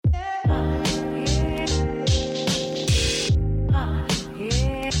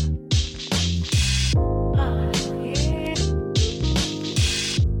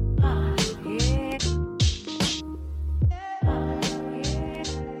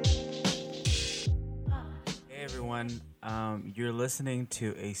everyone. You're listening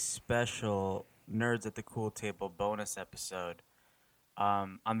to a special Nerds at the Cool Table bonus episode.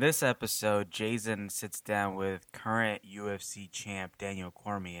 On this episode, Jason sits down with current UFC champ Daniel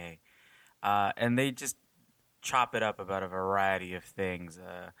Cormier, and they just chop it up about a variety of things.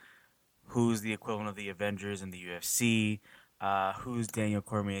 Who's the equivalent of the Avengers in the UFC? Who's Daniel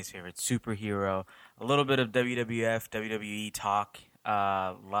Cormier's favorite superhero? A little bit of WWF, WWE talk,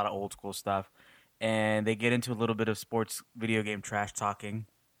 a lot of old school stuff. And they get into a little bit of sports video game trash talking.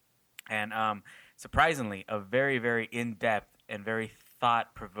 And surprisingly, a very, very in-depth and very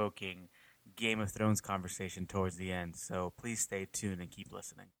thought-provoking Game of Thrones conversation towards the end. So please stay tuned and keep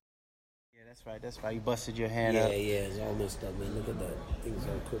listening. Yeah, that's right. You busted your hand up. Yeah, it's all messed up, man. Look at that. Things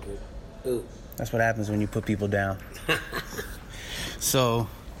are crooked. Ooh. That's what happens when you put people down. So,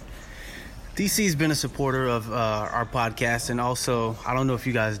 DC's been a supporter of our podcast, and also, I don't know if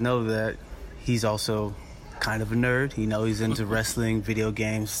you guys know that he's also kind of a nerd. He's into wrestling, video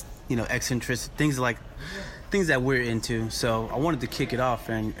games, eccentric things that we're into. So I wanted to kick it off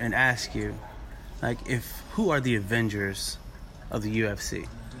and ask you, who are the Avengers of the UFC?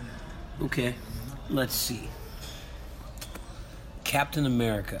 Okay, let's see. Captain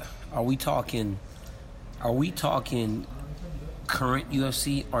America. Are we talking current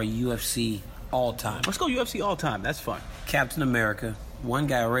UFC or UFC all time? Let's go UFC all time. That's fun. Captain America. One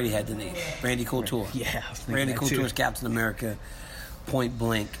guy already had the name. Randy Couture. Yeah. Randy Couture is Captain America. Point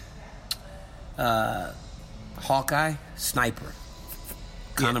blank. Hawkeye, sniper.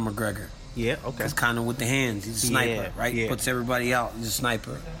 Conor McGregor. Yeah, okay. He's kind of with the hands. He's a sniper, right? Yeah. Puts everybody out. He's a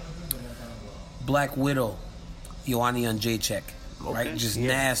sniper. Black Widow, Joanna Jędrzejczyk, right? Just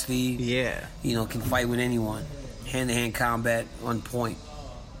nasty. Yeah. Can fight with anyone. Hand-to-hand combat, on point.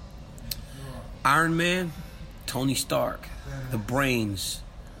 Iron Man, Tony Stark, the brains,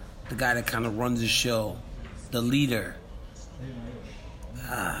 the guy that kind of runs the show, the leader.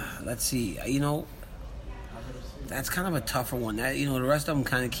 Let's see. That's kind of a tougher one. The rest of them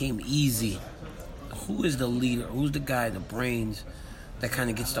kind of came easy. Who is the leader? Who's the guy, the brains, that kind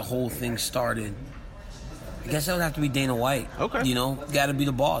of gets the whole thing started? I guess that would have to be Dana White. Okay. Got to be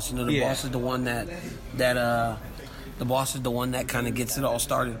the boss. The boss is the one that the boss is the one that kind of gets it all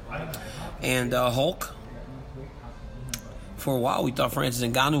started. And Hulk. For a while, we thought Francis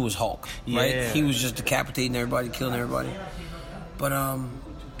Ngannou was Hulk, right? Yeah. He was just decapitating everybody, killing everybody. But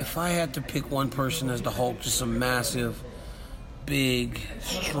if I had to pick one person as the Hulk, just a massive, big,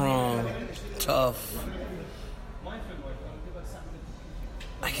 strong, tough,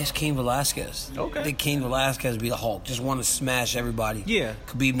 I guess Cain Velasquez. Okay. I think Cain Velasquez be the Hulk. Just want to smash everybody. Yeah.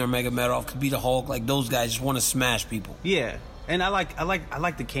 Khabib Nurmagomedov could be the Hulk. Like those guys just want to smash people. Yeah. And I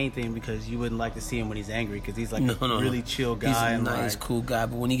like the Kane thing because you wouldn't like to see him when he's angry because he's like a really chill guy. He's a and nice, cool guy,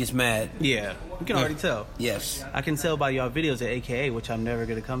 but when he gets mad, yeah, you can already tell. Yes, I can tell by y'all videos at AKA, which I'm never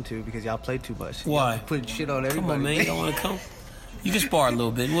gonna come to because y'all play too much. Why? Y'all put shit on everybody. Come on, man, you don't want to come. You can spar a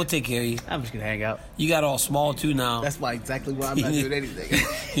little bit. We'll take care of you. I'm just gonna hang out. You got all small too now. That's exactly why I'm not doing anything.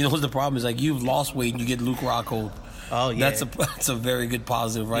 You know what the problem is? Like you've lost weight and you get Luke Rockhold. Oh yeah, that's a very good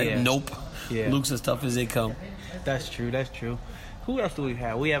positive, right? Yeah. Nope. Yeah. Luke's as tough as they come. That's true. Who else do we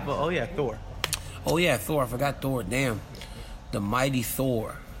have? We have Thor. Oh yeah, Thor. I forgot Thor. Damn, the mighty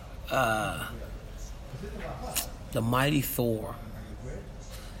Thor. The mighty Thor.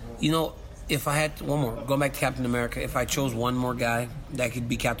 If I had one more, going back to Captain America, if I chose one more guy that could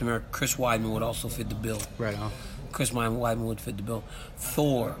be Captain America, Chris Weidman would also fit the bill. Right on. Chris Weidman would fit the bill.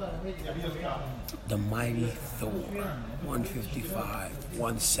 Thor. The mighty Thor. 155,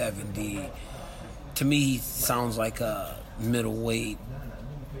 170. To me, he sounds like a middleweight,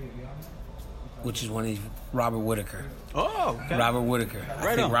 which is one of these, Robert Whittaker. Oh, okay. Robert Whittaker.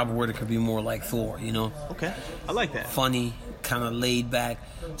 I think Robert Whittaker would be more like Thor, Okay, I like that. Funny, kind of laid back,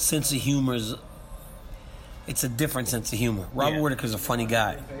 sense of humor it's a different sense of humor. Robert Whittaker's a funny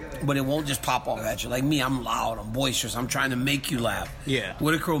guy, but it won't just pop off at you. Like me, I'm loud, I'm boisterous, I'm trying to make you laugh. Yeah.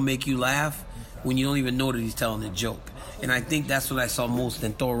 Whittaker will make you laugh when you don't even know that he's telling a joke. And I think that's what I saw most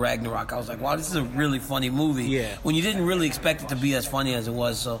in Thor Ragnarok. I was like, wow, this is a really funny movie. Yeah. When you didn't really expect it to be as funny as it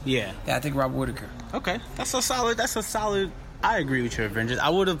was. So yeah, I think Robert Whittaker. Okay. That's a solid. I agree with your Avengers.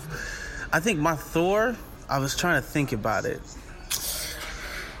 I think my Thor, I was trying to think about it.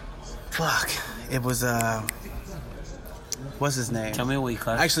 Fuck. It was, what's his name? Tell me a week,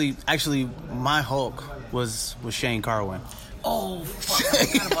 class. Actually, my Hulk was Shane Carwin. Oh, fuck, I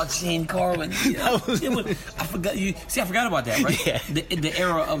forgot about Shane Carwin. I forgot you. See, I forgot about that, right? Yeah. The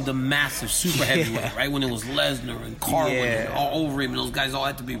era of the massive super heavyweight, right? When it was Lesnar and Carwin and all over him, and those guys all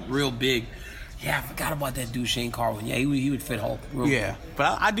had to be real big. Yeah, I forgot about that dude, Shane Carwin. Yeah, he would fit Hulk. Yeah,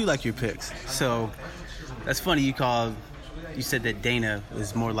 but I do like your picks. So That's funny. You said that Dana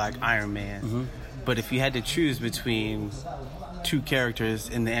is more like Iron Man. Mm-hmm. But if you had to choose between two characters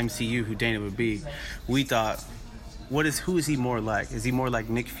in the MCU who Dana would be, we thought, who is he more like? Is he more like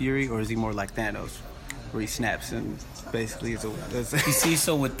Nick Fury or is he more like Thanos, where he snaps and basically is a... You see,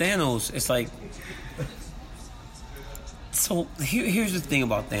 so with Thanos, it's like... So here's the thing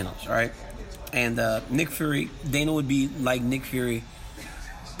about Thanos, right? And Nick Fury, Dana would be like Nick Fury,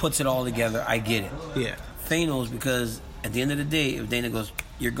 puts it all together. I get it. Yeah. Thanos, because at the end of the day, if Dana goes,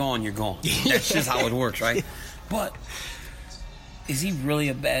 you're gone, you're gone. That's just how it works, right? But is he really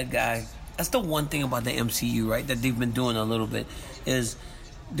a bad guy? That's the one thing about the MCU, right, that they've been doing a little bit, is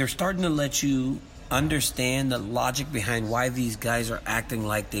they're starting to let you understand the logic behind why these guys are acting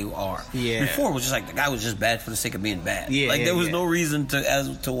like they are. Yeah. Before it was just like the guy was just bad for the sake of being bad. Yeah. Like there was no reason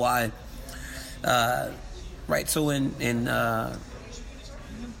as to why. Right. So in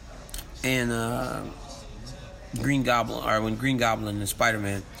Green Goblin, or when Green Goblin and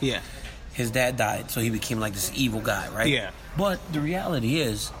Spider-Man, his dad died, so he became like this evil guy, right? Yeah. But the reality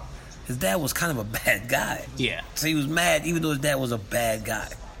is, his dad was kind of a bad guy. Yeah. So he was mad, even though his dad was a bad guy.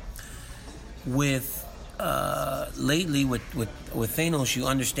 With lately with Thanos, you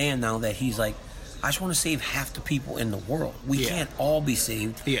understand now that he's like, I just want to save half the people in the world. We can't all be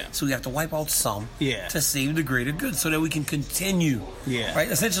saved. Yeah. So we have to wipe out some to save the greater good so that we can continue. Yeah. Right?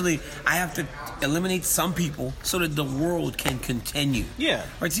 Essentially, I have to eliminate some people so that the world can continue. Yeah.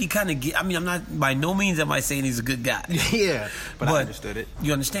 Right? So you kind of get, I mean, I'm not, by no means am I saying he's a good guy. Yeah. But I understood it.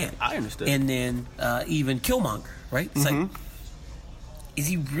 You understand? I understood. And then even Killmonger, right? It's like, is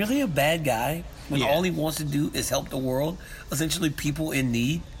he really a bad guy when all he wants to do is help the world? Essentially, people in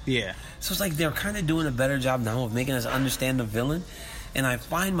need. Yeah. So it's like they're kind of doing a better job now of making us understand the villain. And I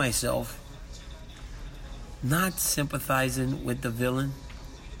find myself not sympathizing with the villain,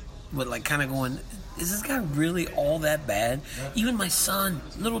 but like kind of going, is this guy really all that bad? Even my son,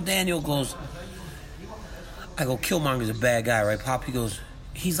 little Daniel, goes, I go, Killmonger's a bad guy, right? Pop, he goes,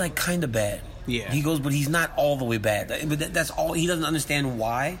 he's like kind of bad. Yeah. He goes, but he's not all the way bad. But that's all. He doesn't understand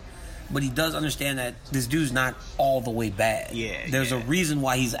why, but he does understand that this dude's not all the way bad. Yeah. There's a reason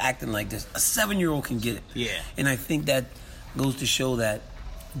why he's acting like this. A 7-year-old can get it. Yeah. And I think that goes to show that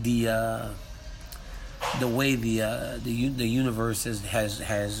the way the universe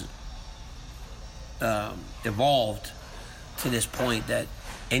has evolved to this point that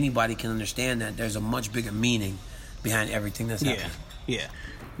anybody can understand that there's a much bigger meaning behind everything that's happening. Yeah.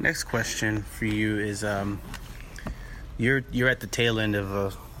 Next question for you is, you're at the tail end of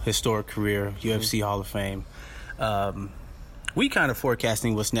a historic career, UFC Hall of Fame. We kind of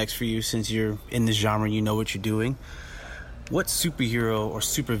forecasting what's next for you since you're in this genre, you know what you're doing. What superhero or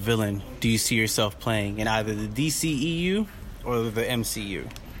supervillain do you see yourself playing in either the DCEU or the MCU?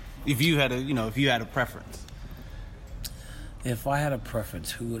 If you had a preference. If I had a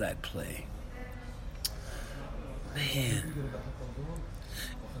preference, who would I play? Man.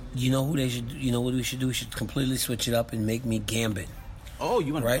 You know who they should? You know what we should do? We should completely switch it up and make me Gambit. Oh,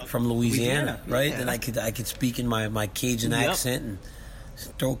 you want right from Louisiana, right? Yeah. And I could speak in my Cajun accent and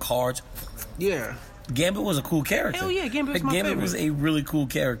throw cards. Yeah, Gambit was a cool character. Hell yeah, Gambit was my Gambit favorite. was a really cool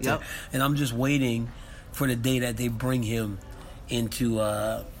character, Yep. and I'm just waiting for the day that they bring him into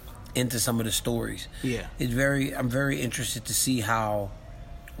some of the stories. Yeah, I'm very interested to see how,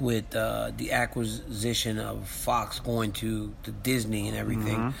 with the acquisition of Fox going to Disney and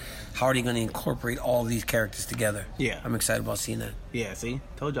everything, how are they going to incorporate all these characters together? Yeah. I'm excited about seeing that. Yeah, see?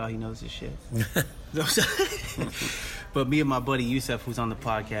 Told y'all he knows his shit. But me and my buddy Yusef, who's on the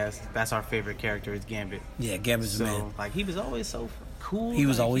podcast, that's our favorite character, is Gambit. Yeah, Gambit's the man. Like, he was always so cool. He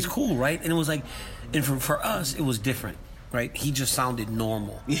was always cool, right? And it was like, and for us, it was different, right? He just sounded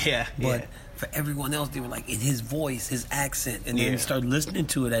normal. Yeah, But yeah. for everyone else, they were like, in his voice, his accent, and then you start listening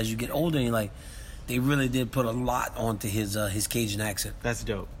to it as you get older, and you're like, they really did put a lot onto his Cajun accent. That's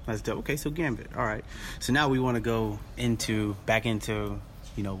dope. Okay, so Gambit. All right. So now we want to go back into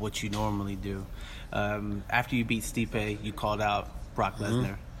what you normally do. After you beat Stipe, you called out Brock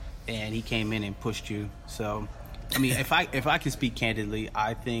Lesnar, and he came in and pushed you. So, I mean, if I can speak candidly,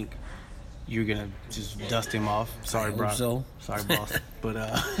 I think you're gonna just dust him off. Sorry, Brock. So. Sorry, boss.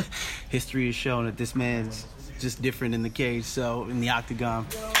 But history has shown that this man's just different in the cage. So in the octagon.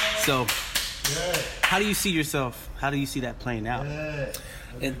 So. How do you see yourself? How do you see that playing out?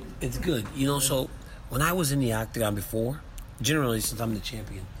 It's good. So when I was in the octagon before, generally since I'm the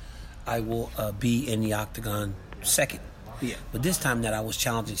champion, I will be in the octagon second. Yeah. But this time that I was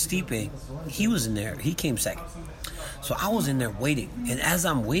challenging Stipe, he was in there. He came second. So I was in there waiting. And as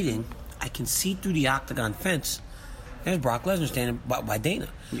I'm waiting, I can see through the octagon fence. There's Brock Lesnar standing by Dana.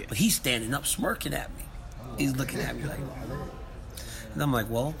 Yeah. But he's standing up smirking at me. He's looking at me like, and I'm like,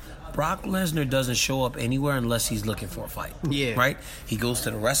 well, Brock Lesnar doesn't show up anywhere unless he's looking for a fight. Yeah. Right? He goes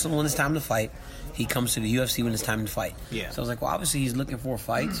to the wrestling when it's time to fight. He comes to the UFC when it's time to fight. Yeah. So I was like, well, obviously he's looking for a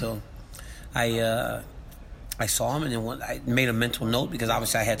fight. So I saw him, and then I made a mental note because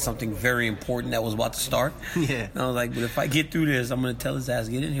obviously I had something very important that was about to start. Yeah. And I was like, but if I get through this, I'm going to tell his ass,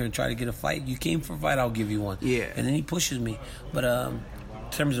 get in here and try to get a fight. You came for a fight, I'll give you one. Yeah. And then he pushes me. But in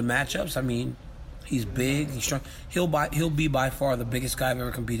terms of matchups, I mean, he's big, he's strong. He'll be by far the biggest guy I've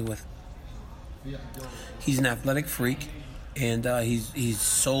ever competed with. He's an athletic freak, and he's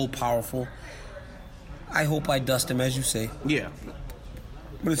so powerful. I hope I dust him, as you say. Yeah.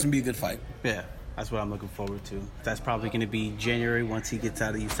 But it's going to be a good fight. Yeah. That's what I'm looking forward to. That's probably going to be January once he gets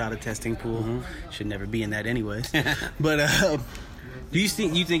out of the USADA testing pool. Mm-hmm. Should never be in that anyways. But do you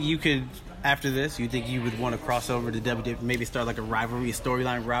think you could, after this, you think you would want to cross over to WWE, maybe start like a rivalry, a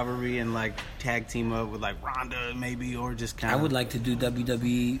storyline rivalry, and like tag team up with like Ronda maybe, or just kind of... I would like to do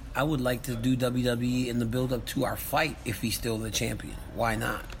WWE. I would like to do WWE in the build-up to our fight if he's still the champion. Why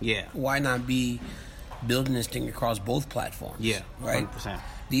not? Yeah. Why not be building this thing across both platforms? Yeah, right? 100%.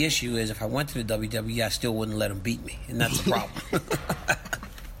 The issue is if I went to the WWE, I still wouldn't let him beat me, and that's the problem.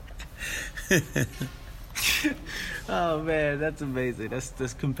 Oh man, that's amazing.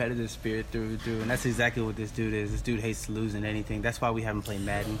 That's competitive spirit through and through, and that's exactly what this dude is. This dude hates losing anything. That's why we haven't played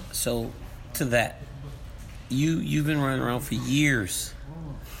Madden. So, to that, you've been running around for years.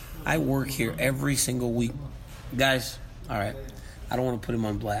 I work here every single week, guys. All right, I don't want to put him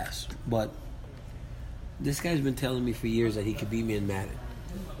on blast, but this guy's been telling me for years that he could beat me in Madden.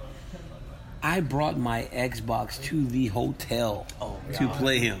 I brought my Xbox to the hotel to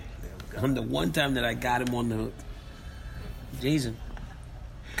play him. On the one time that I got him on the hook, Jason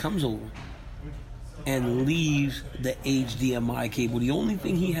comes over and leaves the HDMI cable. The only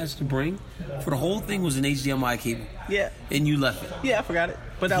thing he has to bring for the whole thing was an HDMI cable. Yeah. And you left it. Yeah, I forgot it.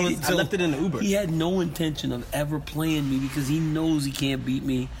 But I left it in the Uber. He had no intention of ever playing me because he knows he can't beat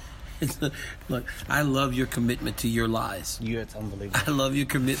me. Look, I love your commitment to your lies. It's unbelievable. I love your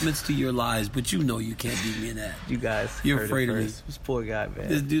commitments to your lies, but you know you can't beat me in that. You guys, you're afraid of me. This poor guy, man.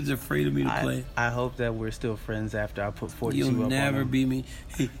 This dude's afraid of me to play. I hope that we're still friends after I put 42 You'll up on him. You'll never beat me.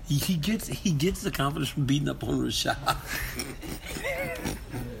 He gets the confidence from beating up on Rashad.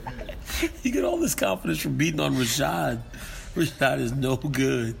 He get all this confidence from beating on Rashad. Rashad is no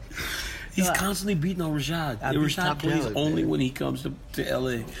good. He's constantly beating on Rashad. Rashad plays only when he comes to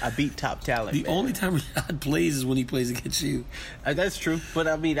L.A. I beat top talent. The only time Rashad plays is when he plays against you. That's true, but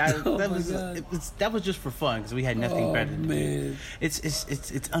I mean, that was just for fun because we had nothing better. Man,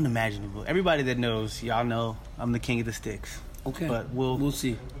 it's unimaginable. Everybody that knows, y'all know, I'm the king of the sticks. Okay, but we'll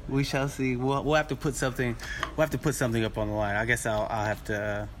see. We shall see. We'll have to put something. We'll have to put something up on the line. I guess I'll have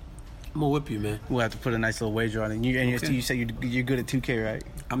to. I'm gonna whip you, man. We'll have to put a nice little wager on it. You say you're good at 2K, right?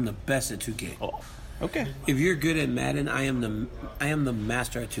 I'm the best at 2K. Oh, okay. If you're good at Madden, I am the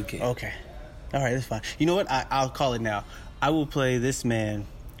master at 2K. Okay, all right, that's fine. You know what? I'll call it now. I will play this man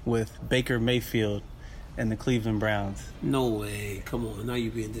with Baker Mayfield and the Cleveland Browns. No way! Come on, now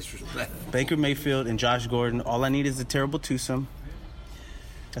you're being disrespectful. Baker Mayfield and Josh Gordon. All I need is a terrible twosome.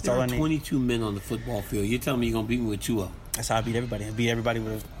 That's all I need. 22 men on the football field. You're telling me you're gonna beat me with 2 of them? That's how I beat everybody. I beat everybody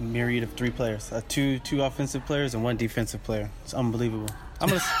with a myriad of 3 players. Two offensive players and 1 defensive player. It's unbelievable.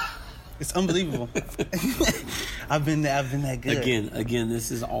 It's unbelievable. I've been that good. Again, this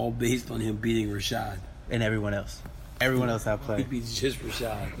is all based on him beating Rashad. And everyone else. Everyone else I play. He beats just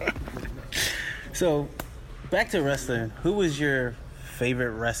Rashad. So, back to wrestling. Who was your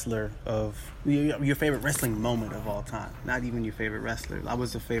favorite wrestler of... Your favorite wrestling moment of all time? Not even your favorite wrestler. That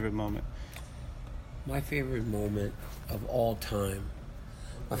was the favorite moment. My favorite moment of all time,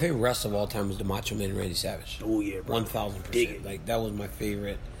 my favorite wrestler of all time was the Macho Man Randy Savage. Oh yeah, 1,000%. Like that was my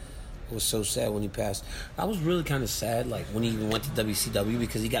favorite. It was so sad when he passed. I was really kind of sad, like when he even went to WCW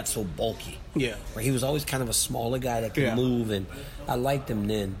because he got so bulky. Yeah, right. He was always kind of a smaller guy that could move, and I liked him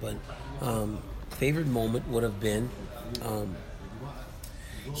then. But favorite moment would have been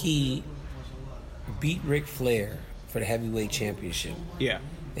he beat Ric Flair for the heavyweight championship. Yeah.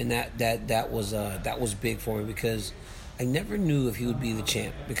 And that was big for me because I never knew if he would be the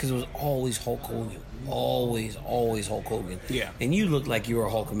champ because it was always Hulk Hogan. Always Hulk Hogan. Yeah. And you looked like you were a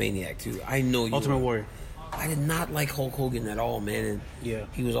Hulkamaniac too. I know you Ultimate were. Warrior. I did not like Hulk Hogan at all, man. And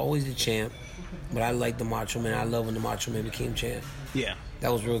he was always the champ. But I liked the Macho Man. I love when the Macho Man became champ. Yeah.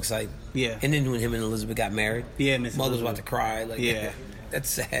 That was real exciting. Yeah. And then when him and Elizabeth got married. Yeah, Miss Mother was Elizabeth. about to cry. Like, yeah. That's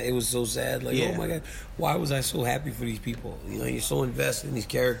sad. It was so sad. Like, oh my God, why was I so happy for these people? You know, you're so invested in these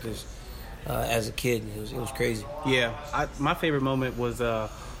characters as a kid. It was crazy. Yeah, my favorite moment was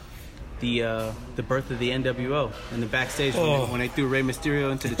the birth of the NWO in the backstage when they threw Rey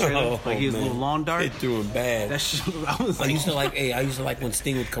Mysterio into the trailer. Like he was a little lawn dart. They threw him bad. That shit, I was like, I used to like when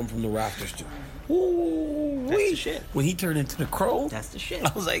Sting would come from the rafters too. Ooh, that's the shit. When he turned into the Crow, that's the shit.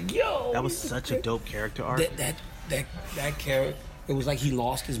 I was like, yo, that was such a dope character arc. That character. It was like he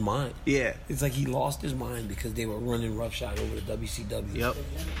lost his mind. Yeah. It's like he lost his mind because they were running roughshod over the WCW. Yep.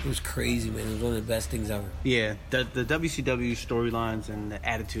 It was crazy, man. It was one of the best things ever. Yeah. The WCW storylines and the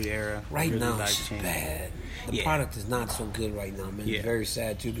Attitude Era. Right really now, it's just bad. The product is not so good right now, man. Yeah. It's very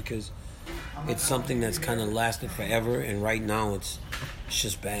sad, too, because it's something that's kind of lasted forever, and right now it's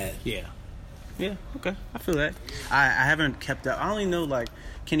just bad. Yeah. Yeah, okay. I feel that. I haven't kept up. I only know, like,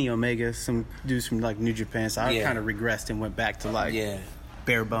 Kenny Omega, some dudes from, like, New Japan, so I kind of regressed and went back to, like,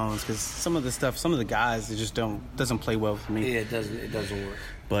 bare bones, because some of the guys, it just doesn't play well for me. Yeah, it doesn't work.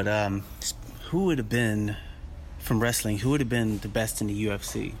 But who would have been, from wrestling, who would have been the best in the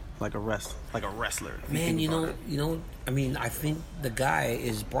UFC? Like a wrestler. Man, you know, I mean, I think the guy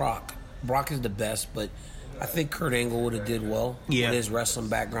is Brock. Brock is the best, but I think Kurt Angle would have did well with his wrestling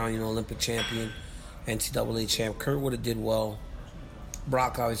background. You know, Olympic champion, NCAA champ. Kurt would have did well.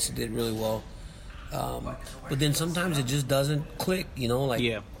 Brock obviously did really well. But then sometimes it just doesn't click. You know, like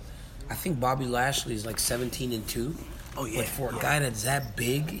I think Bobby Lashley is like 17-2. Oh yeah. But for a guy that's that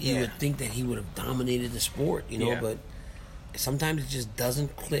big, you would think that he would have dominated the sport. You know, but sometimes it just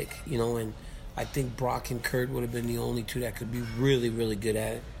doesn't click. You know, and I think Brock and Kurt would have been the only two that could be really, really good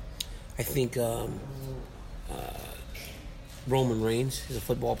at it. I think Roman Reigns is a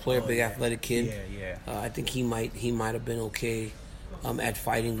football player, big athletic kid. I think he might have been okay at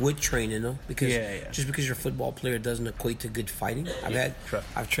fighting with training though, because just because you're a football player doesn't equate to good fighting.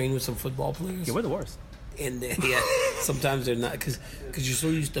 I've trained with some football players. Yeah, we're the worst. And sometimes they're not because you're so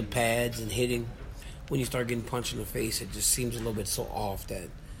used to pads and hitting. When you start getting punched in the face, it just seems a little bit so off that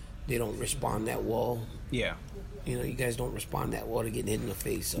they don't respond that well. Yeah. You know, you guys don't respond that well to getting hit in the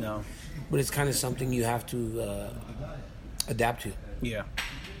face. So. No. But it's kind of something you have to adapt to. Yeah.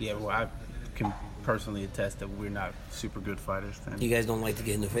 Yeah, well, I can personally attest that we're not super good fighters. Then. You guys don't like to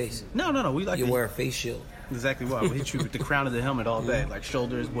get in the face? No. We like to wear a face shield. Exactly what. We'll hit you with the crown of the helmet all day, like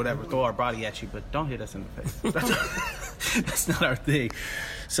shoulders, whatever. Throw our body at you, but don't hit us in the face. That's not our thing.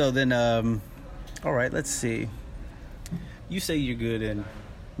 So then, all right, let's see. You say you're good in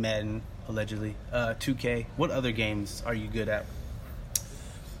Madden, allegedly. 2K. What other games are you good at?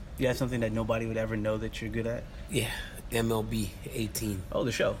 You have something that nobody would ever know that you're good at? Yeah, MLB 18. Oh,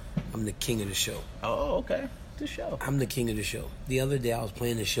 the show. I'm the king of the show. Oh, okay. The show. I'm the king of the show. The other day I was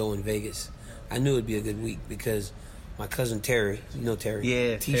playing the show in Vegas. I knew it'd be a good week because my cousin Terry, you know Terry?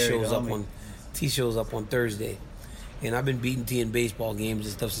 Yeah, T shows up on Thursday. And I've been beating T in baseball games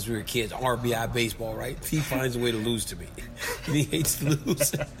and stuff since we were kids. RBI baseball, right? T finds a way to lose to me. And he hates to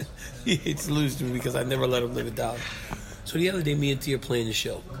lose. He hates to lose to me because I never let him live it down. So the other day, me and T are playing the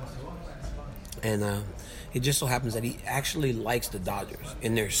show. And it just so happens that he actually likes the Dodgers.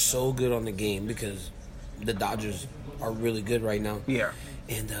 And they're so good on the game because the Dodgers are really good right now. Yeah.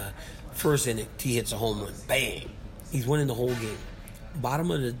 And first inning, T hits a home run. Bang! He's winning the whole game.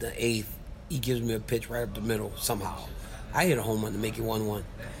 Bottom of the eighth, he gives me a pitch right up the middle somehow. I hit a home run to make it 1-1.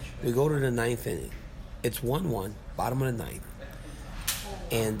 We go to the ninth inning. It's 1-1, bottom of the ninth.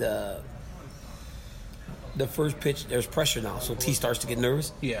 And the first pitch, there's pressure now, so T starts to get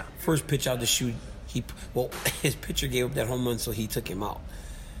nervous. Yeah. First pitch out the chute, his pitcher gave up that home run, so he took him out.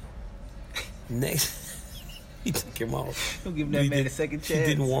 Next, he took him out. Don't give that man a second chance. He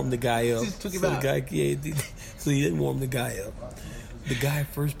didn't warm the guy up. Just took him out. So he didn't warm the guy up. The guy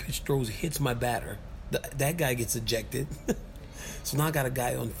first pitch throws, hits my batter. That guy gets ejected. So now I got a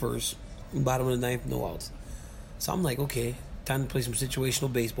guy on first, bottom of the ninth, no outs. So I'm like, okay, time to play some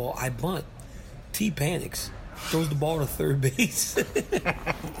situational baseball. I bunt. T panics, throws the ball to third base.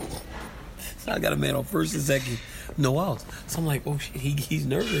 So I got a man on first and second, no outs. So I'm like, oh shit, he's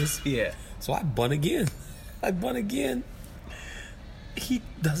nervous. Yeah. So I bunt again. He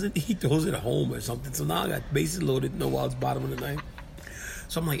throws it home or something. So now I got bases loaded, no outs, bottom of the ninth.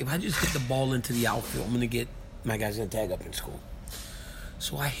 So I'm like, if I just hit the ball into the outfield, I'm going to get, my guy's going to tag up in school.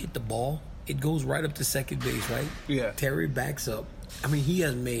 So I hit the ball. It goes right up to second base, right? Yeah. Terry backs up. I mean, he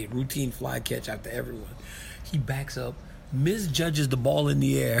has made routine fly catch after everyone. He backs up, misjudges the ball in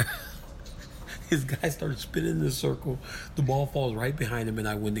the air. His guy starts spinning in a circle. The ball falls right behind him, and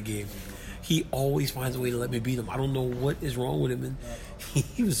I win the game. He always finds a way to let me beat him. I don't know what is wrong with him, and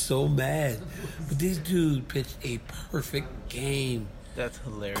he was so mad. But this dude pitched a perfect game. That's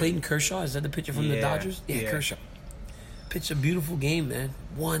hilarious. Clayton Kershaw, is that the pitcher from the Dodgers? Yeah, Kershaw. Pitched a beautiful game, man.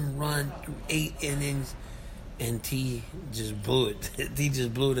 1 run through 8 innings. and T just blew it. T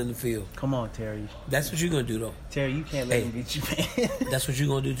just blew it in the field. Come on, Terry. That's what you're gonna do, though. Terry, you can't let him beat you, man. That's what you're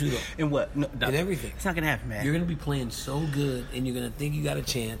gonna do too, though. In what? No, In everything. It's not gonna happen, man. You're gonna be playing so good, and you're gonna think you got a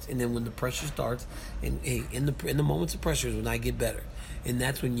chance, and then when the pressure starts, and hey, in the moments of pressure is when I get better, and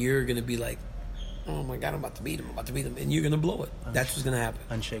that's when you're gonna be like, oh my God, I'm about to beat him, and you're gonna blow it. That's what's gonna happen.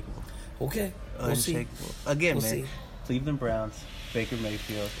 Unshakable. Okay, we'll Unshakable. see. Again, We'll man. see. Cleveland Browns, Baker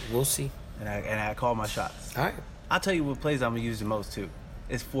Mayfield, We'll see. and I call my shots. All right. I'll tell you what plays I'm gonna use the most too.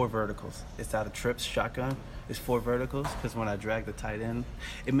 It's 4 verticals. It's out of trips, shotgun. It's 4 verticals because when I drag the tight end,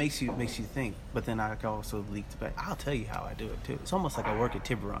 it makes you think. But then I can also leak to back. I'll tell you how I do it too. It's almost like I work at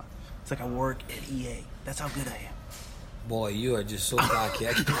Tiburon. It's like I work at EA. That's how good I am. Boy, you are just so cocky.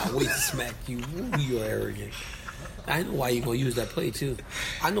 I cannot wait to smack you. Ooh, you are arrogant. I know why you're going to use that play, too.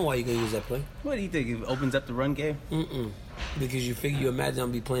 I know why you're going to use that play. What do you think? It opens up the run game? Because you imagine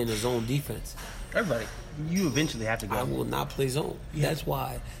I'm be playing a zone defense. Everybody. You eventually have to go. I will not play zone. Yeah. That's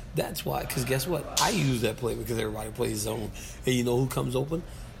why. Because guess what? I use that play because everybody plays zone. And you know who comes open?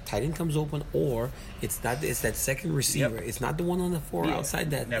 Tight end comes open, or it's that second receiver. Yep. It's not the one on the 4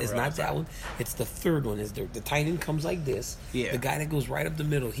 outside that. Never It's not outside. that one. It's the third one. Is the tight end comes like this. Yeah. The guy that goes right up the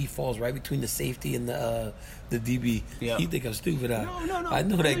middle, he falls right between the safety and the DB. Yep. You think I'm stupid? Huh? No. I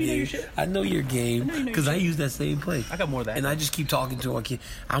know that game. I know your game because I use that same play. I got more of that. And I just keep talking to our kid.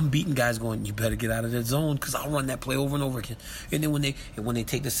 I'm beating guys going, you better get out of that zone because I'll run that play over and over again. And then when they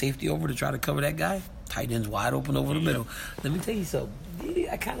take the safety over to try to cover that guy, tight end's wide open over the middle. Let me tell you something.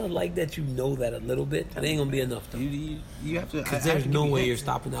 I kind of like that you know that a little bit. It ain't gonna be enough though. You have to. Because there's no way you're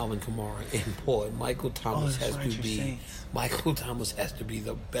stopping Alvin Kamara. And boy, Michael Thomas that's has right, to you're be. saying. Michael Thomas has to be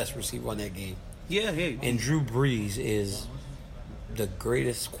the best receiver on that game. Yeah. And Drew Brees is the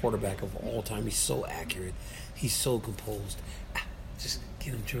greatest quarterback of all time. He's so accurate. He's so composed. Just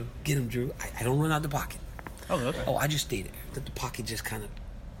get him, Drew. Get him, Drew. I don't run out the pocket. Oh, okay. Oh, I just stay there. Let the pocket just kind of,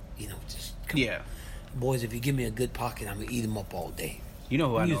 just come Yeah. on. Boys, if you give me a good pocket, I'm going to eat them up all day. You know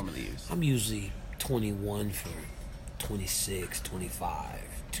who I normally use? I'm usually 21 for 26, 25,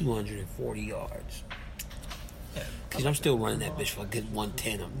 240 yards. Because I'm still running that bitch for a good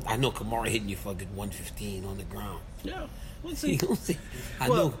 110. I know Kamara hitting you for a good 115 on the ground. Yeah. We'll You see. know, I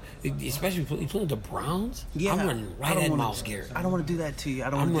know, especially you playing the Browns. Yeah. I'm running right at Myles Garrett. I don't want to do that to you. I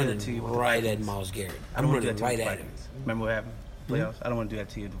don't I'm want to do running that to you. with the right at Vikings. Myles Garrett. I don't I'm want to do running that to right you with the at him. Vikings. Remember what happened? Playoffs. I don't want to do that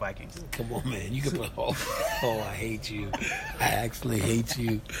to you with the Vikings. Come on, man. You can put. Oh, I hate you. I actually hate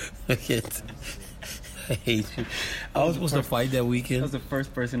you. I hate you. I was supposed to fight that I was weekend. the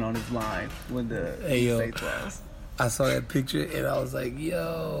first person on his line when the Hey, yo. Saints lost. I saw that picture and I was like,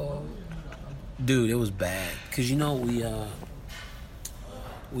 yo. Dude, it was bad. Because,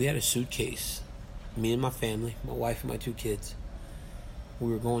 we had a suitcase. Me and my family, my wife and my 2 kids. We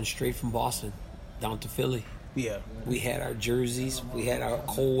were going straight from Boston down to Philly. Yeah. We had our jerseys. We had our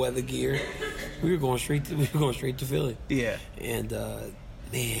cold weather gear. We were going straight to Philly. Yeah. And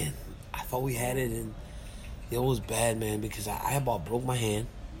man, I thought we had it, and it was bad, man, because I about broke my hand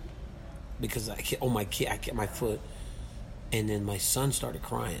because I hit my foot, and then my son started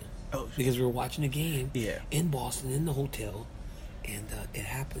crying because we were watching the game in Boston in the hotel, and it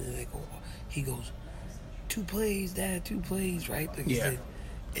happened. And he goes, 2 plays, Dad, 2 plays, right? Like he said.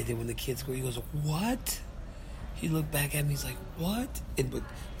 And then when the kids go, he goes, what? He looked back at me. He's like, "What?" But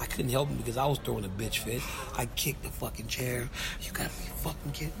I couldn't help him because I was throwing a bitch fit. I kicked the fucking chair. You gotta be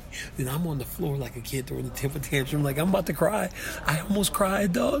fucking kidding me. Then I'm on the floor like a kid throwing a temper tantrum. Like I'm about to cry. I almost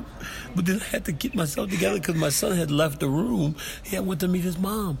cried, dog. But then I had to get myself together because my son had left the room. He had went to meet his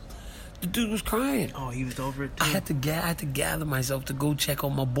mom. The dude was crying. Oh, he was over it too. I had to gather myself to go check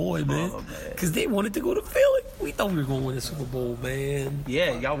on my boy, man. Oh, man. Because they wanted to go to Philly. We thought we were going to win the Super Bowl, man.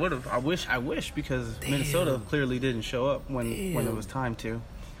 Yeah, y'all would have. I wish because Damn. Minnesota clearly didn't show up when it was time to.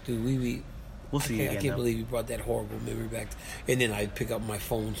 Dude, We'll see you again. I can't believe you brought that horrible memory back. And then I pick up my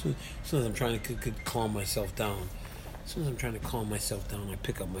phone. As soon as I'm trying to calm myself down. As soon as I'm trying to calm myself down, I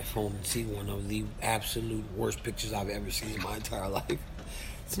pick up my phone and see one of the absolute worst pictures I've ever seen in my entire life.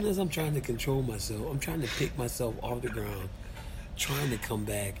 As soon as I'm trying to control myself, I'm trying to pick myself off the ground, trying to come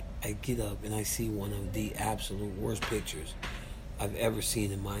back, I get up and I see one of the absolute worst pictures I've ever seen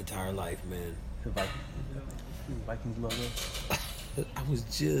in my entire life, man. The Vikings logo. I was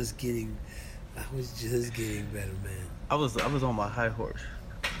just getting better, man. I was on my high horse.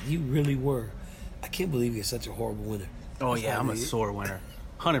 You really were. I can't believe you're such a horrible winner. Oh yeah, I'm a sore winner.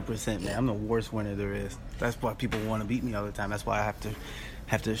 100%, man. I'm the worst winner there is. That's why people want to beat me all the time. That's why I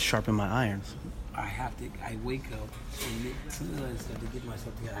have to sharpen my irons. I wake up and as soon as I start to get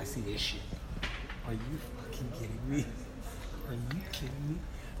myself together, I see this shit. Are you fucking kidding me? Are you kidding me?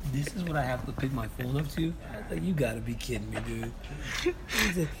 This is what I have to pick my phone up to? I was like, you gotta be kidding me, dude.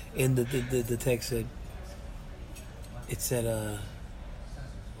 And the text said,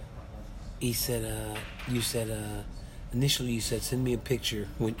 he said, you said, initially you said, send me a picture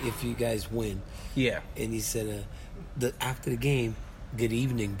if you guys win. Yeah. And he said, after the game, good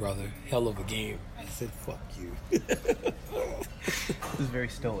evening, brother. Hell of a game. I said, fuck you. It was very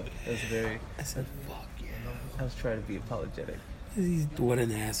stoic. I said, fuck you. I was trying to be apologetic. What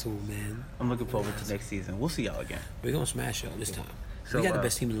an asshole, man. I'm looking forward to next season. We'll see y'all again. We're going to smash y'all this time. So, we got the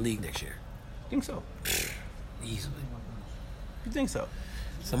best team in the league next year. Think so? Easily. You think so?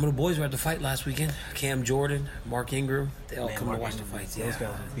 Some of the boys were at the fight last weekend. Cam Jordan, Mark Ingram. They all come Mark to watch the Ingram, fights. Those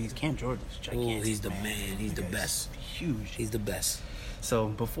guys, he's Cam Jordan's gigantic. Oh, he's the man. He's the best. Huge. He's the best. So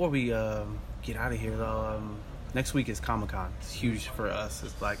before we get out of here, though, next week is Comic-Con. It's huge for us.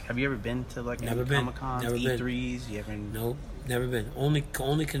 It's like, have you ever been to like Never been. Comic-Cons, Never been. E3s? You ever? Nope, never been. Only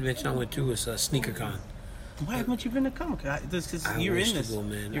convention I went to was SneakerCon. Why haven't you been to Comic-Con? Because you're wish in this. to go,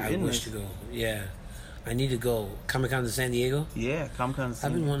 man. You're I in wish this. to go. Yeah, I need to go. Comic-Con to San Diego. Yeah, Comic-Con.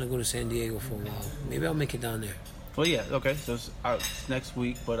 I've been wanting to go to San Diego for a while. Maybe I'll make it down there. Well, yeah, okay. So it's next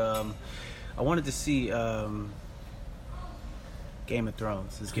week, but I wanted to see Game of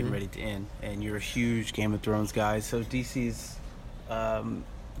Thrones is getting ready to end, and you're a huge Game of Thrones guy. So DC's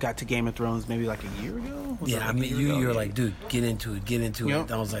got to Game of Thrones maybe like a year ago. Was it Yeah, like I a mean, year ago? you're like, dude, get into it. Yep.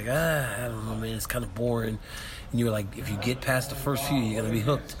 And I was like, I don't know, man. It's kind of boring. And you were like, if you get past the first few, you're gonna be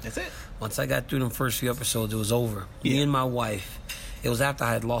hooked. That's it. Once I got through them first few episodes, it was over. Me Yeah. and my wife. It was after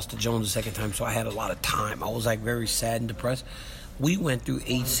I had lost to Jones the second time, so I had a lot of time. I was like very sad and depressed. We went through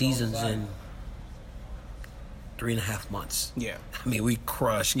 8 seasons in 3.5 months. Yeah. I mean, we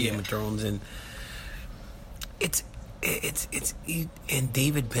crushed Game Yeah. of Thrones, and it's and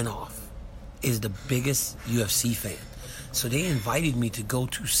David Benoff is the biggest UFC fan, so they invited me to go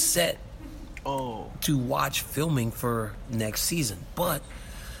to set Oh. to watch filming for next season, but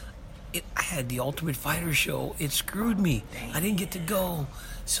I had the Ultimate Fighter show. It screwed me. I didn't get to go.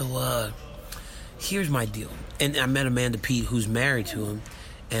 So here's my deal. And I met Amanda Peet, who's married to him,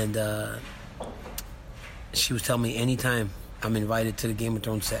 and she was telling me anytime I'm invited to the Game of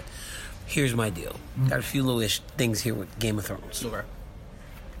Thrones set. Here's my deal. Got a few little things here with Game of Thrones. Okay.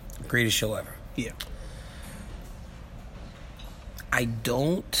 Greatest show ever. Yeah. I've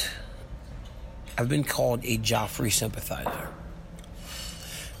been called a Joffrey sympathizer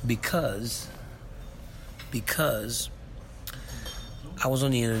because I was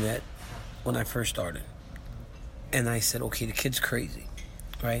on the internet when I first started, and I said, okay, the kid's crazy,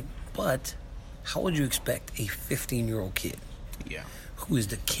 right? But how would you expect a 15-year-old kid Yeah. who is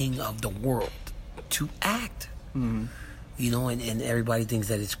the king of the world to act? Mm-hmm. You know, and everybody thinks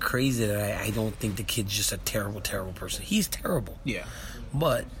that it's crazy that I don't think the kid's just a terrible, terrible person. He's terrible. Yeah.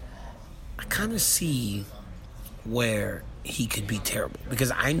 But I kind of see where he could be terrible.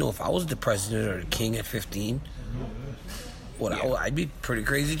 Because I know if I was the president or the king at 15, I'd be pretty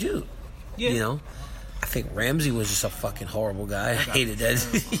crazy too. Yeah. You know? I think Ramsey was just a fucking horrible guy. I hated that.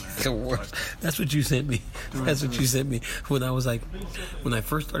 He's the worst. That's what you sent me. That's what you sent me. When I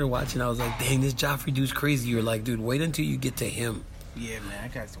first started watching, I was like, dang, this Joffrey dude's crazy. You're like, dude, wait until you get to him. Yeah, man,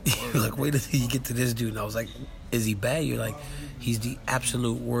 that guy's the worst. You're like, wait until you get to this dude. And I was like, is he bad? You're like, he's the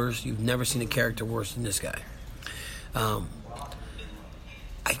absolute worst. You've never seen a character worse than this guy.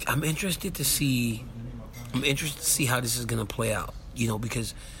 I'm interested to see how this is going to play out. You know,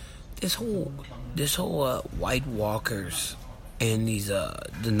 because this whole White Walkers and these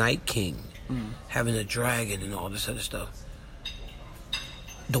the Night King having a dragon and all this other stuff.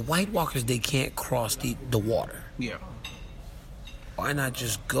 The White Walkers, they can't cross the water. Yeah. Why not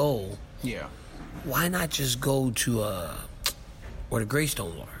just go? Yeah. Why not just go to where the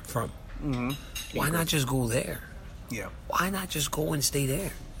Greystones are from? Mm-hmm. Why not just go there? Yeah. Why not just go and stay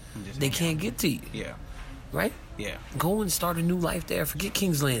there? They can't get to you, Yeah. right? Yeah. Go and start a new life there. Forget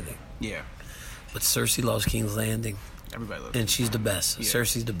King's Landing. Yeah. But Cersei loves King's Landing, Everybody loves and she's the best. Yeah.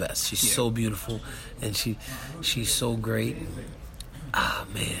 Cersei's the best. She's Yeah. so beautiful, and she's so great. Ah,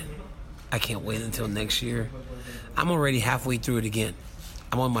 man, I can't wait until next year. I'm already halfway through it again.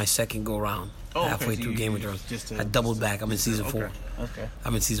 I'm on my second go round. Oh, okay. Halfway So through you- Game of you Thrones. just, I doubled back. I'm in season 4. Okay.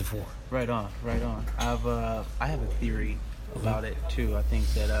 I'm in season 4. Right on. Right on. I have a theory about it too. I think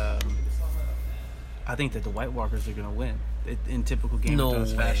that the White Walkers are gonna win in typical Game No of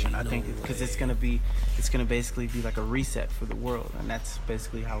Thrones way, fashion. I no think because it's gonna basically be like a reset for the world, and that's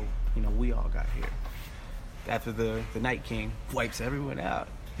basically how we all got here. After the Night King wipes everyone out,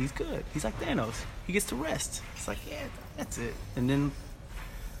 he's good. He's like Thanos. He gets to rest. It's like, yeah, that's it. And then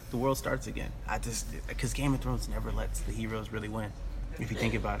the world starts again. Because Game of Thrones never lets the heroes really win. If you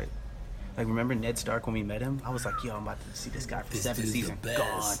think about it. Like, remember Ned Stark when we met him? I was like, yo, I'm about to see this guy for 7th season. Gone.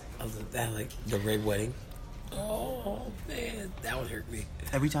 I was like, the Red Wedding. Oh, man. That would hurt me.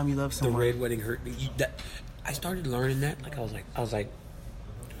 Every time you love someone. The Red Wedding hurt me. I started learning that. Like, I was like,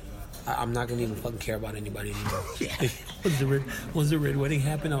 I'm not gonna even fucking care about anybody anymore. Yeah. Once the Red Wedding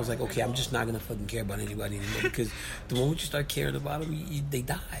happened, I was like, okay, I'm just not gonna fucking care about anybody anymore, because the moment you start caring about them, they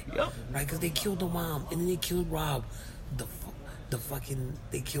die. Yep. Right? Because they killed the mom, and then they killed Rob.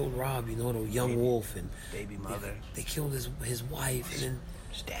 They killed Rob, you know, the young wolf, and baby mother. They killed his wife, and then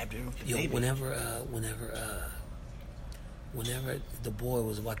stabbed her with the yo, baby. Whenever the boy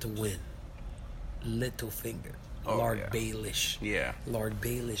was about to win, Littlefinger. Lord Baelish. Yeah. Lord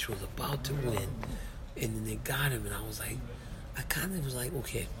Baelish was about to win, and then they got him, and I was like, I kind of was like,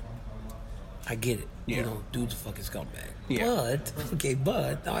 okay, I get it. Yeah. You know, dude's a fucking scumbag. Yeah.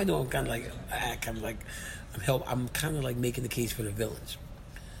 But now I know I'm kind of like making the case for the villains.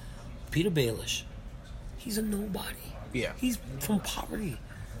 Peter Baelish, he's a nobody. Yeah. He's from poverty.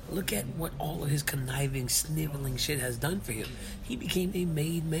 Look at what all of his conniving, sniveling shit has done for him. He became a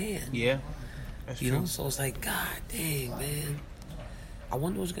made man. Yeah. That's you true. know, so it's like, God dang, man. I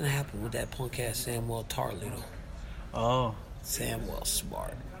wonder what's gonna happen with that punk ass Samuel Tarly though. Oh. Samuel's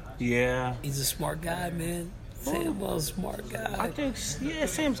smart. Yeah. He's a smart guy, man. Samuel's a smart guy. I think,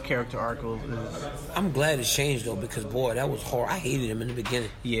 Sam's character arc is... I'm glad it's changed though, because boy, that was hard. I hated him in the beginning.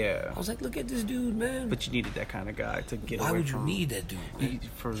 Yeah. I was like, look at this dude, man. But you needed that kind of guy to get Why away would you from... need that dude, man?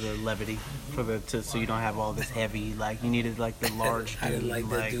 For the levity, so you don't have all this heavy, like, you needed, like, the large I didn't dude, like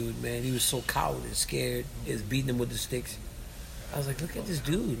that dude, man. He was so coward and scared. He was beating him with the sticks. I was like, look at this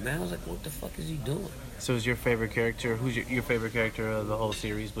dude, man. I was like, what the fuck is he doing? So is your favorite character, who's your favorite character of the whole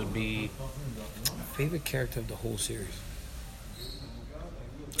series would be? Favorite character of the whole series?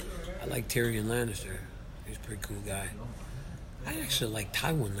 I like Tyrion Lannister. He's a pretty cool guy. I actually like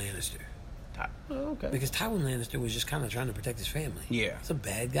Tywin Lannister. Oh, okay. Because Tywin Lannister was just kind of trying to protect his family. Yeah. He's a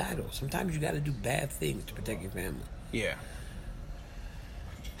bad guy, though. Sometimes you got to do bad things to protect your family. Yeah.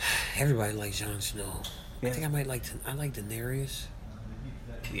 Everybody likes Jon Snow. Yeah. I think I like Daenerys.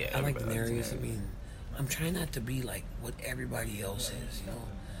 Yeah. I like Daenerys. I mean, I'm trying not to be like what everybody else is, you know?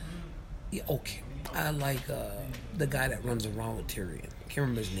 Yeah, okay. I like the guy that runs around with Tyrion. I can't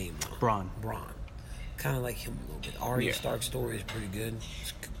remember his name now. Bronn. Kind of like him a little bit. Arya Yeah. Stark's story is pretty good.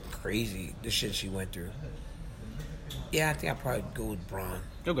 It's crazy, the shit she went through. Yeah, I think I'd probably go with Bronn.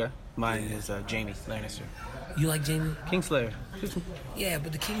 Okay. Mine is Jaime Lannister. You like Jaime? Kingslayer. Yeah,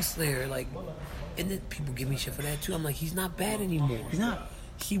 but the Kingslayer, like, and then people give me shit for that too. I'm like, he's not bad anymore. He's not.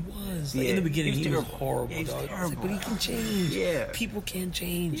 He was. Like, Yeah, in the beginning, he was he was terrible. horrible, Yeah, he was dog. It's terrible. like, but he can change. Yeah. People can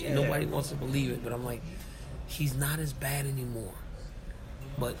change, and Yeah. nobody wants to believe it. But I'm like, he's not as bad anymore.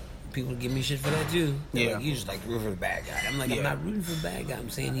 But people give me shit for that too. They're Yeah. like, you just like rooting for the bad guy. I'm like, Yeah. I'm not rooting for the bad guy. I'm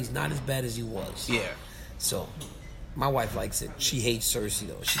saying he's not as bad as he was. Yeah. So, my wife likes it. She hates Cersei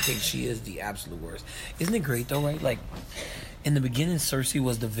though. She thinks she is the absolute worst. Isn't it great though, right? Like, in the beginning, Cersei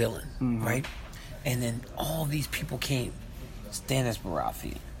was the villain, right? And then all these people came. Stannis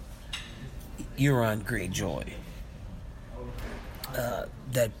Baratheon, Euron Greyjoy,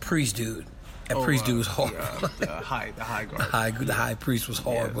 that priest dude. That priest dude was horrible. The high guard. The high priest was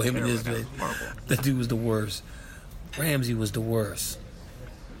horrible. Yeah, Him and his terrible. Horrible. that dude was the worst. Ramsay was the worst.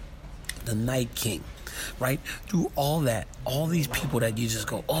 The Night King, right? Through all that, all these people that you just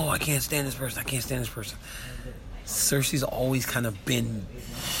go, oh, I can't stand this person. I can't stand this person. Cersei's always kind of been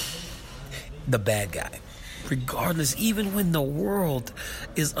the bad guy, regardless. Even when the world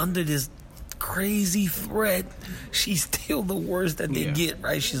is under this crazy threat, she's still the worst that they get,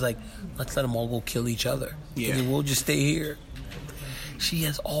 right? She's like, let's let them all go kill each other, and then we'll just stay here. She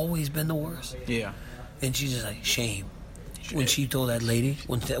has always been the worst. Yeah. And she's just like, shame. When she told that lady,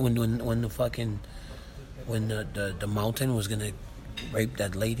 when the mountain was gonna rape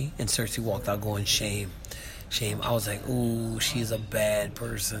that lady, and Cersei walked out going, shame. I was like, ooh, she's a bad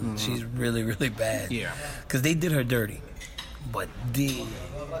person. She's really, really bad. Yeah. Because they did her dirty. But she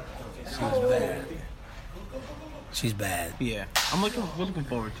was bad. She's bad. Yeah. We're looking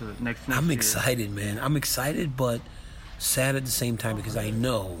forward to it next I'm year. excited, man. I'm excited, but sad at the same time, because I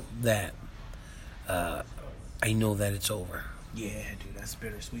know that it's over. Yeah, dude, that's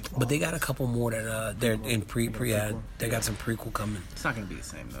bittersweet. But they got a couple more that they're in pre-ad. They got some prequel coming. It's not gonna be the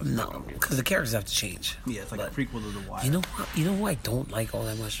same though. No, because the characters have to change. Yeah, it's like a prequel to The Wire. You know what? You know who I don't like all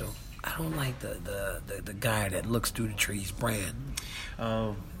that much though? I don't like the guy that looks through the trees, Bran.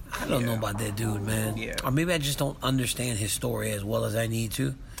 Oh. I don't know about that dude, man. Yeah. Or maybe I just don't understand his story as well as I need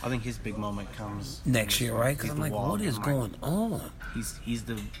to. I think his big moment comes Next year, right? Because I'm like, what is going on? He's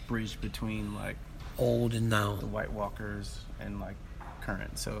the bridge between like Old and now. the White Walkers and like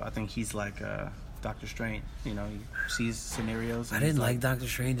current. So I think he's like Doctor Strange. You know, he sees scenarios. I didn't like Doctor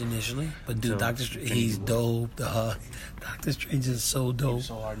Strange initially, but dude, he's dope. Doctor Strange is so dope.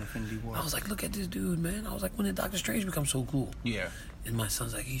 So hard in Infinity War. I was like, look at this dude, man. I was like, when did Doctor Strange become so cool? Yeah. And my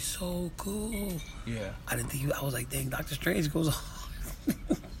son's like, he's so cool. Yeah. I didn't think I was like, dang, Doctor Strange goes on.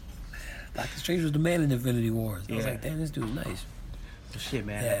 Doctor Strange was the man in Infinity Wars. I was like, damn, this dude's nice. Well, shit,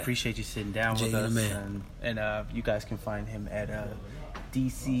 man. I appreciate you sitting down with us. Man. And you guys can find him at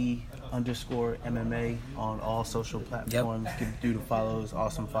DC_MMA on all social platforms. Give the dude a follow.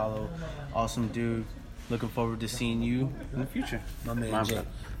 Awesome follow. Awesome dude. Looking forward to seeing you in the future. My man, Jay.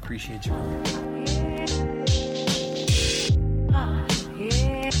 Appreciate you.